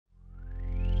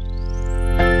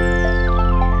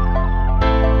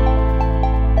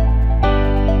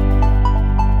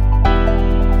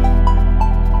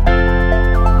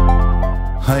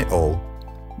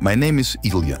My name is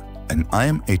Ilya, and I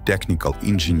am a technical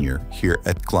engineer here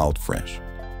at Cloudfresh.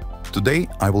 Today,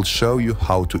 I will show you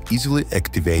how to easily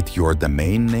activate your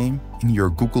domain name in your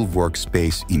Google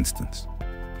Workspace instance.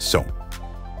 So,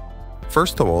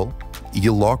 first of all,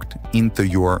 you logged into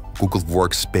your Google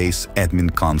Workspace admin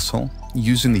console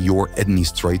using your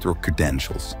administrator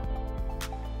credentials.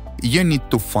 You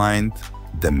need to find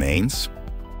Domains,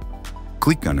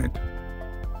 click on it,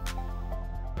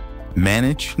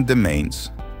 Manage Domains,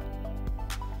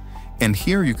 and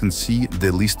here you can see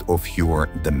the list of your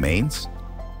domains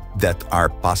that are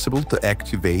possible to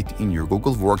activate in your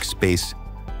Google Workspace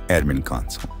admin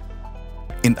console.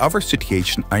 In our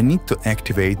situation, I need to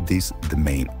activate this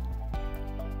domain.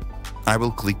 I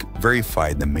will click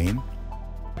Verify Domain.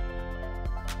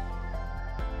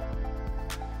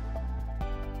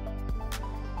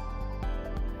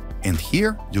 And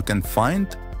here you can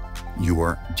find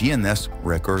your DNS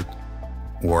record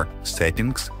or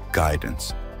settings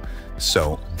guidance.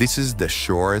 So this is the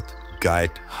short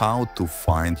guide how to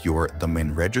find your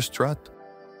domain registrar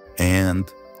and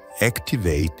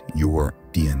activate your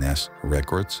DNS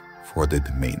records for the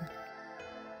domain.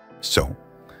 So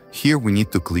here we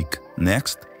need to click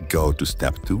Next, go to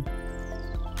step 2,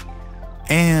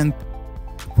 and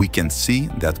we can see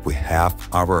that we have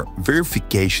our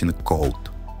verification code.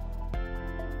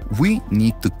 We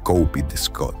need to copy this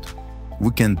code. We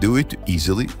can do it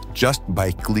easily just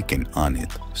by clicking on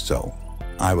it. So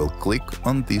I will click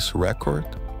on this record,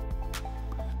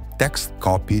 text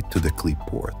copy to the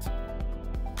clipboard.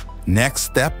 Next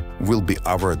step will be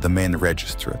our domain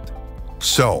registrar.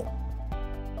 So,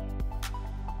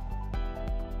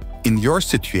 in your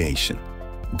situation,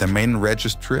 domain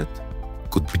registrar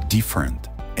could be different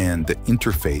and the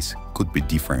interface could be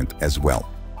different as well.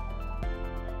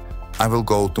 I will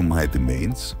go to my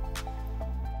domains.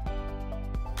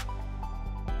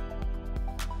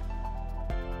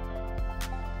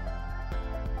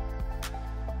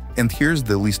 And here's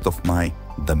the list of my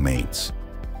domains.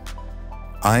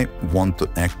 I want to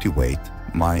activate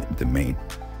my domain.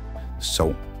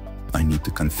 So I need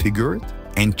to configure it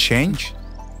and change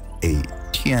a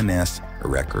DNS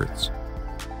records.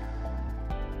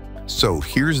 So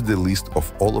here's the list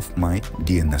of all of my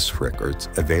DNS records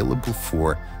available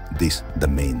for this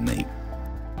domain name.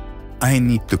 I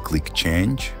need to click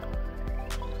Change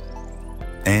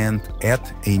and add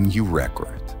a new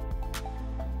record.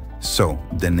 So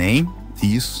the name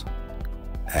is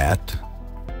at,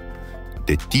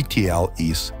 the TTL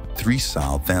is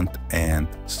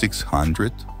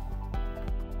 3600,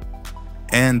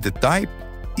 and the type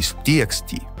is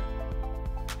TXT.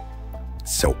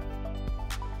 So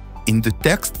in the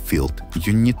text field,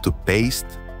 you need to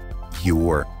paste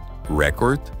your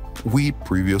record we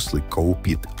previously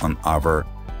copied on our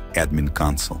admin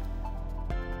console.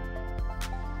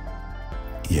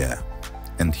 Yeah,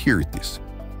 and here it is.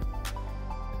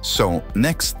 So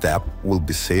next step will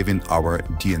be saving our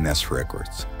DNS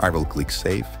records. I will click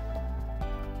Save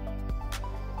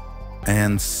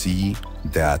and see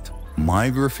that my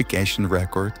verification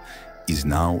record is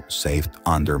now saved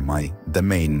under my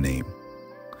domain name.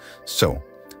 So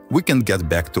we can get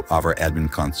back to our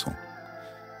admin console.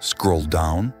 Scroll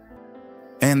down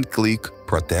and click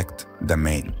Protect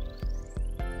Domain.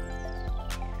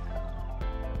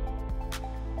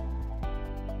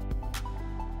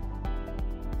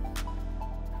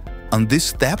 On this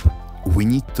step, we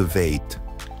need to wait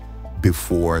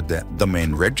before the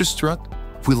domain registrar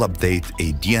will update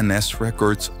a DNS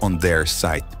records on their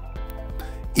site.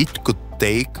 It could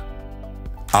take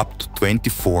up to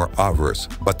 24 hours,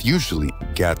 but usually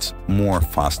gets more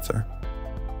faster.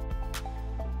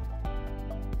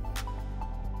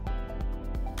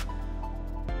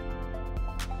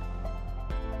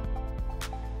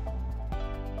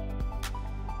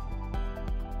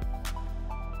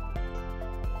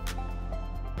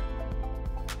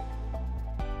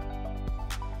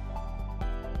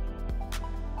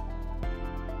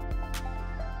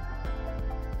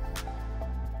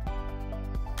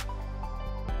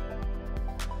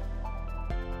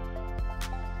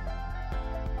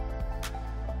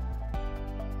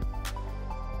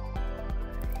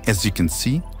 As you can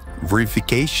see,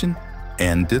 verification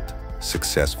ended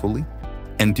successfully,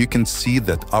 and you can see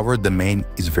that our domain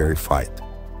is verified.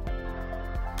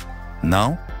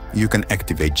 Now you can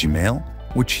activate Gmail,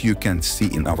 which you can see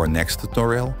in our next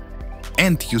tutorial,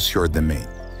 and use your domain,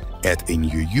 add a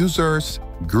new users,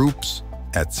 groups,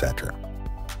 etc.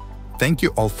 Thank you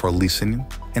all for listening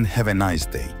and have a nice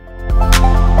day.